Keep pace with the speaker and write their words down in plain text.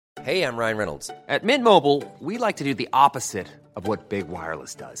Hey, I'm Ryan Reynolds. At Mint Mobile, we like to do the opposite of what Big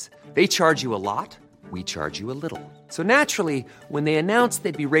Wireless does. They charge you a lot, we charge you a little. So naturally, when they announced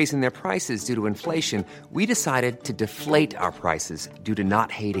they'd be raising their prices due to inflation, we decided to deflate our prices due to not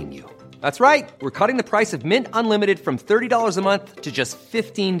hating you. That's right. We're cutting the price of Mint Unlimited from $30 a month to just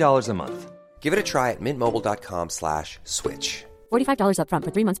 $15 a month. Give it a try at mintmobile.com/switch. $45 up front for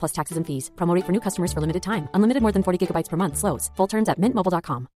 3 months plus taxes and fees. Promo rate for new customers for limited time. Unlimited more than 40 gigabytes per month. Slows full terms at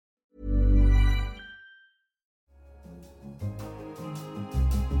mintmobile.com.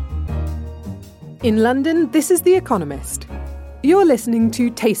 In London, this is The Economist. You're listening to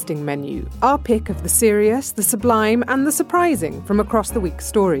Tasting Menu, our pick of the serious, the sublime and the surprising from across the week's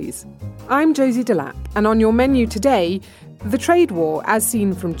stories. I'm Josie Delap, and on your menu today, the trade war as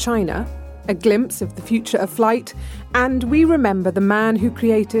seen from China, a glimpse of the future of flight, and we remember the man who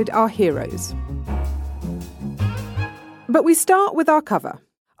created our heroes. But we start with our cover.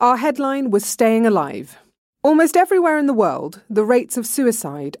 Our headline was Staying Alive. Almost everywhere in the world, the rates of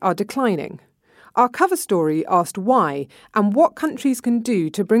suicide are declining. Our cover story asked why and what countries can do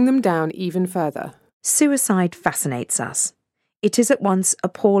to bring them down even further. Suicide fascinates us. It is at once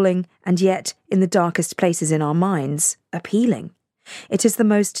appalling and yet, in the darkest places in our minds, appealing. It is the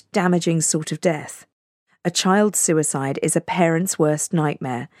most damaging sort of death. A child's suicide is a parent's worst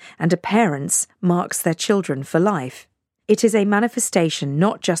nightmare, and a parent's marks their children for life. It is a manifestation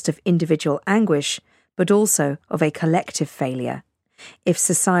not just of individual anguish, but also of a collective failure. If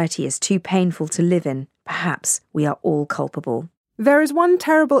society is too painful to live in, perhaps we are all culpable. There is one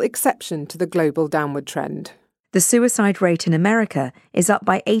terrible exception to the global downward trend. The suicide rate in America is up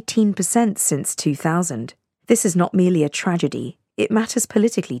by 18% since 2000. This is not merely a tragedy, it matters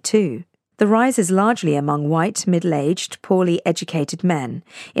politically too. The rise is largely among white, middle-aged, poorly educated men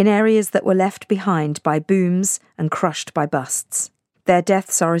in areas that were left behind by booms and crushed by busts. Their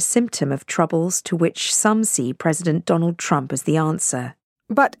deaths are a symptom of troubles to which some see President Donald Trump as the answer.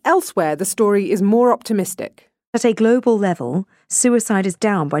 But elsewhere, the story is more optimistic. At a global level, suicide is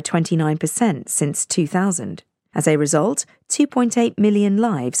down by 29% since 2000. As a result, 2.8 million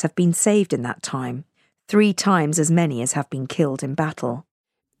lives have been saved in that time, 3 times as many as have been killed in battle.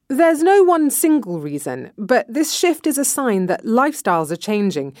 There's no one single reason, but this shift is a sign that lifestyles are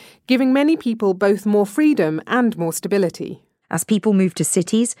changing, giving many people both more freedom and more stability. As people move to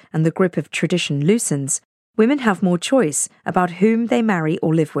cities and the grip of tradition loosens, women have more choice about whom they marry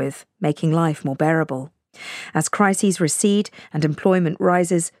or live with, making life more bearable. As crises recede and employment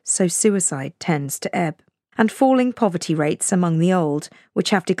rises, so suicide tends to ebb. And falling poverty rates among the old, which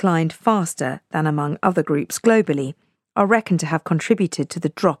have declined faster than among other groups globally, are reckoned to have contributed to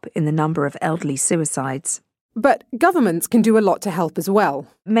the drop in the number of elderly suicides. But governments can do a lot to help as well.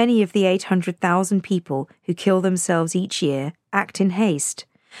 Many of the 800,000 people who kill themselves each year act in haste,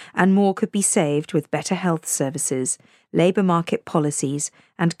 and more could be saved with better health services, labour market policies,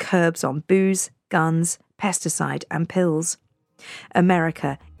 and curbs on booze, guns, pesticide and pills.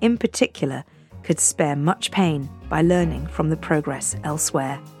 America, in particular, could spare much pain by learning from the progress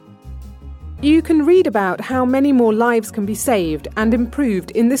elsewhere. You can read about how many more lives can be saved and improved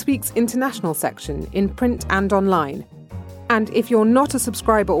in this week's international section in print and online. And if you're not a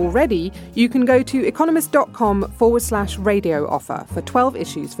subscriber already, you can go to economist.com/radio offer for 12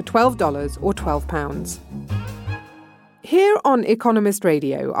 issues for $12 or £12. Here on Economist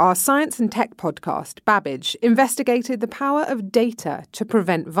Radio, our science and tech podcast, Babbage, investigated the power of data to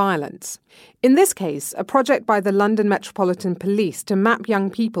prevent violence. In this case, a project by the London Metropolitan Police to map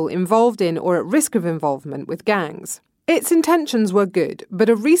young people involved in or at risk of involvement with gangs. Its intentions were good, but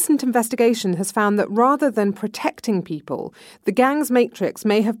a recent investigation has found that rather than protecting people, the gang's matrix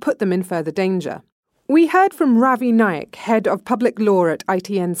may have put them in further danger. We heard from Ravi Naik, head of public law at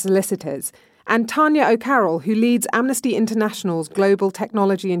ITN Solicitors, and Tanya O'Carroll, who leads Amnesty International's Global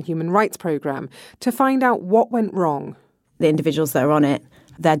Technology and Human Rights Programme, to find out what went wrong. The individuals that are on it,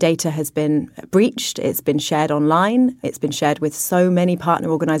 their data has been breached, it's been shared online, it's been shared with so many partner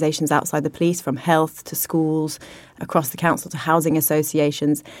organisations outside the police, from health to schools, across the council to housing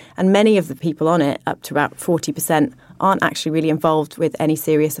associations. And many of the people on it, up to about 40%, aren't actually really involved with any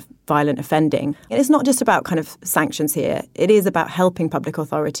serious violent offending. And it's not just about kind of sanctions here. It is about helping public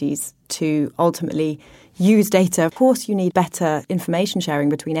authorities to ultimately use data. Of course, you need better information sharing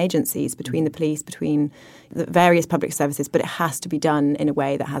between agencies, between the police, between the various public services, but it has to be done in a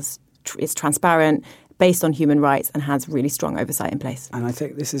way that is transparent, based on human rights, and has really strong oversight in place. And I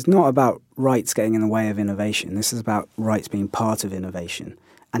think this is not about rights getting in the way of innovation. This is about rights being part of innovation.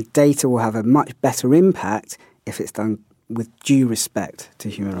 And data will have a much better impact if it's done with due respect to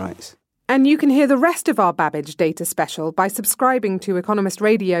human rights. And you can hear the rest of our Babbage Data Special by subscribing to Economist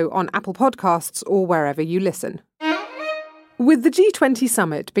Radio on Apple Podcasts or wherever you listen. With the G20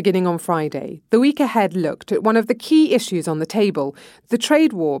 summit beginning on Friday, the week ahead looked at one of the key issues on the table, the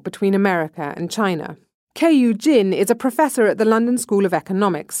trade war between America and China. Keiyu Jin is a professor at the London School of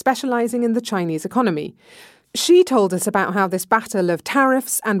Economics, specialising in the Chinese economy. She told us about how this battle of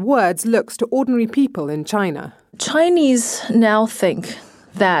tariffs and words looks to ordinary people in China. Chinese now think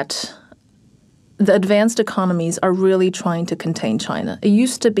that the advanced economies are really trying to contain China. It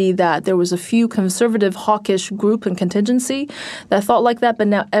used to be that there was a few conservative, hawkish group and contingency that thought like that, but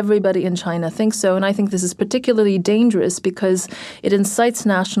now everybody in China thinks so. And I think this is particularly dangerous because it incites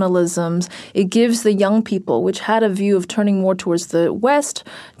nationalisms. It gives the young people, which had a view of turning more towards the West,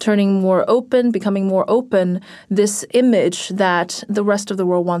 turning more open, becoming more open, this image that the rest of the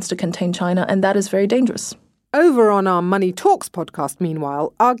world wants to contain China, and that is very dangerous. Over on our Money Talks podcast,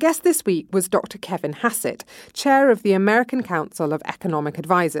 meanwhile, our guest this week was Dr. Kevin Hassett, chair of the American Council of Economic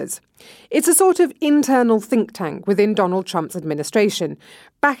Advisers. It's a sort of internal think tank within Donald Trump's administration,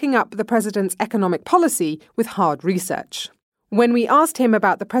 backing up the president's economic policy with hard research. When we asked him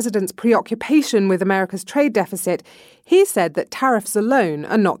about the president's preoccupation with America's trade deficit, he said that tariffs alone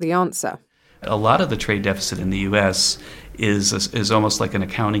are not the answer. A lot of the trade deficit in the U.S. is almost like an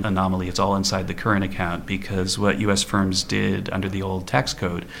accounting anomaly. It's all inside the current account because what U.S. firms did under the old tax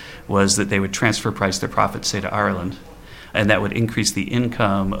code was that they would transfer price their profits, say, to Ireland, and that would increase the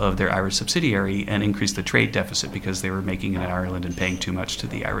income of their Irish subsidiary and increase the trade deficit because they were making it in Ireland and paying too much to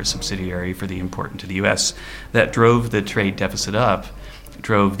the Irish subsidiary for the import into the U.S. That drove the trade deficit up,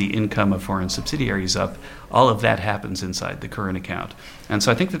 drove the income of foreign subsidiaries up. All of that happens inside the current account. And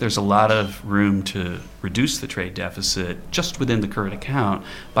so I think that there's a lot of room to reduce the trade deficit just within the current account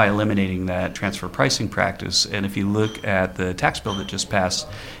by eliminating that transfer pricing practice. And if you look at the tax bill that just passed,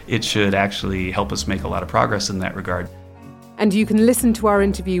 it should actually help us make a lot of progress in that regard. And you can listen to our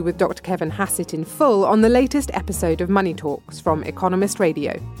interview with Dr. Kevin Hassett in full on the latest episode of Money Talks from Economist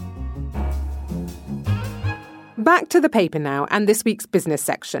Radio. Back to the paper now and this week's business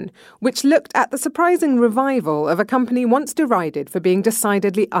section, which looked at the surprising revival of a company once derided for being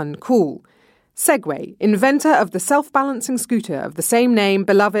decidedly uncool. Segway, inventor of the self-balancing scooter of the same name,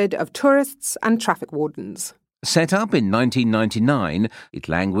 beloved of tourists and traffic wardens. Set up in 1999, it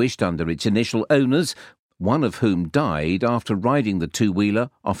languished under its initial owners, one of whom died after riding the two-wheeler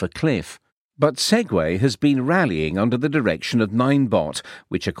off a cliff. But Segway has been rallying under the direction of Ninebot,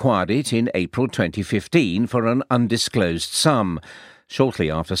 which acquired it in April 2015 for an undisclosed sum,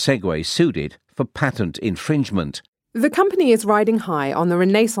 shortly after Segway sued it for patent infringement. The company is riding high on the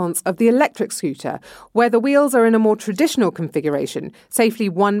renaissance of the electric scooter, where the wheels are in a more traditional configuration, safely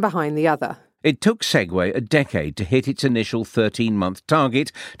one behind the other. It took Segway a decade to hit its initial 13-month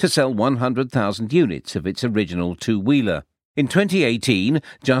target to sell 100,000 units of its original two-wheeler. In 2018,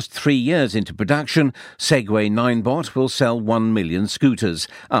 just 3 years into production, Segway Ninebot will sell 1 million scooters,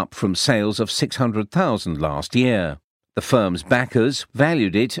 up from sales of 600,000 last year. The firm's backers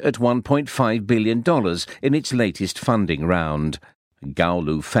valued it at $1.5 billion in its latest funding round. Gao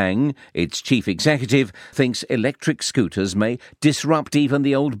Lu Feng, its chief executive, thinks electric scooters may disrupt even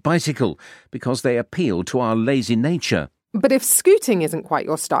the old bicycle because they appeal to our lazy nature. But if scooting isn't quite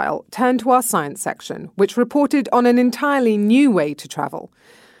your style, turn to our science section, which reported on an entirely new way to travel.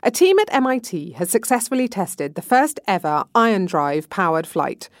 A team at MIT has successfully tested the first ever ion drive-powered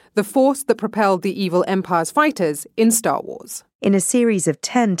flight, the force that propelled the evil Empire's fighters in Star Wars. In a series of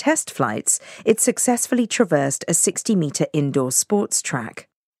 10 test flights, it successfully traversed a 60-metre indoor sports track.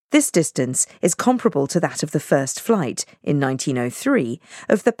 This distance is comparable to that of the first flight, in 1903,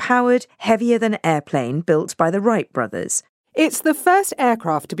 of the powered, heavier-than-air plane built by the Wright brothers. It's the first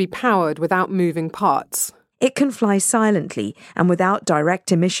aircraft to be powered without moving parts. It can fly silently and without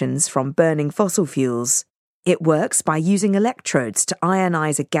direct emissions from burning fossil fuels. It works by using electrodes to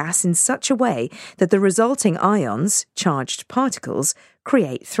ionize a gas in such a way that the resulting ions, charged particles,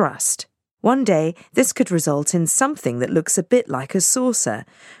 create thrust. One day, this could result in something that looks a bit like a saucer,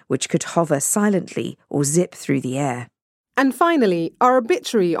 which could hover silently or zip through the air. And finally, our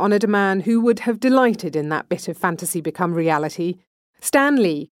obituary honoured a man who would have delighted in that bit of fantasy become reality. Stan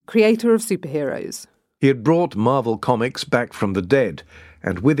Lee, creator of superheroes. He had brought Marvel Comics back from the dead,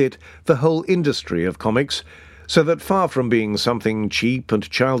 and with it, the whole industry of comics, so that far from being something cheap and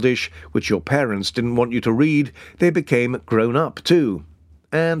childish, which your parents didn't want you to read, they became grown-up too.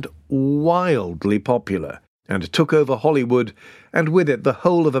 And wildly popular, and took over Hollywood, and with it the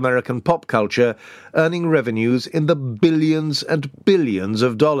whole of American pop culture, earning revenues in the billions and billions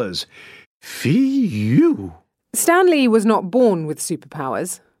of dollars. Phew! Stan Lee was not born with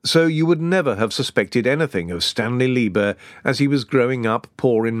superpowers. So you would never have suspected anything of Stanley Lieber as he was growing up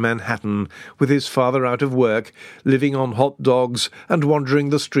poor in Manhattan, with his father out of work, living on hot dogs and wandering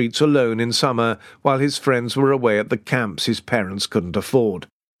the streets alone in summer while his friends were away at the camps his parents couldn't afford.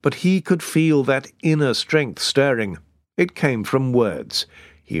 But he could feel that inner strength stirring. It came from words.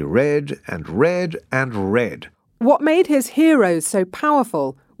 He read and read and read. What made his heroes so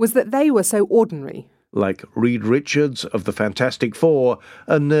powerful was that they were so ordinary. Like Reed Richards of the Fantastic Four,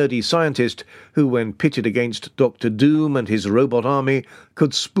 a nerdy scientist who, when pitted against Dr. Doom and his robot army,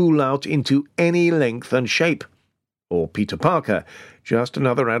 could spool out into any length and shape. Or Peter Parker, just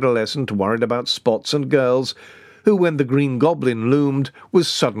another adolescent worried about spots and girls, who, when the Green Goblin loomed, was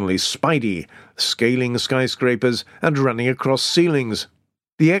suddenly Spidey, scaling skyscrapers and running across ceilings.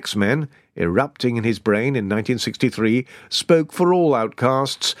 The X-Men, erupting in his brain in 1963, spoke for all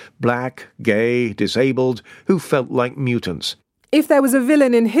outcasts, black, gay, disabled, who felt like mutants. If there was a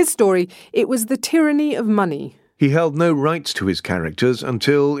villain in his story, it was the tyranny of money. He held no rights to his characters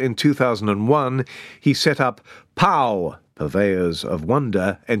until, in 2001, he set up POW, Purveyors of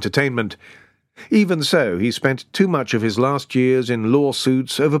Wonder Entertainment. Even so, he spent too much of his last years in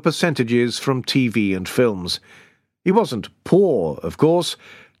lawsuits over percentages from TV and films. He wasn't poor, of course,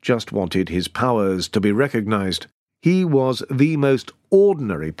 just wanted his powers to be recognized. He was the most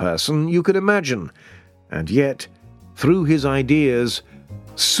ordinary person you could imagine, and yet, through his ideas,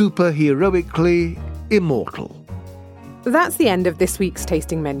 superheroically immortal. That's the end of this week's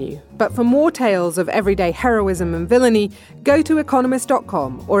tasting menu. But for more tales of everyday heroism and villainy, go to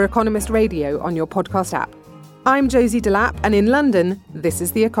economist.com or Economist Radio on your podcast app. I'm Josie Delap, and in London, this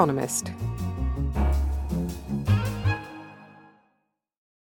is The Economist.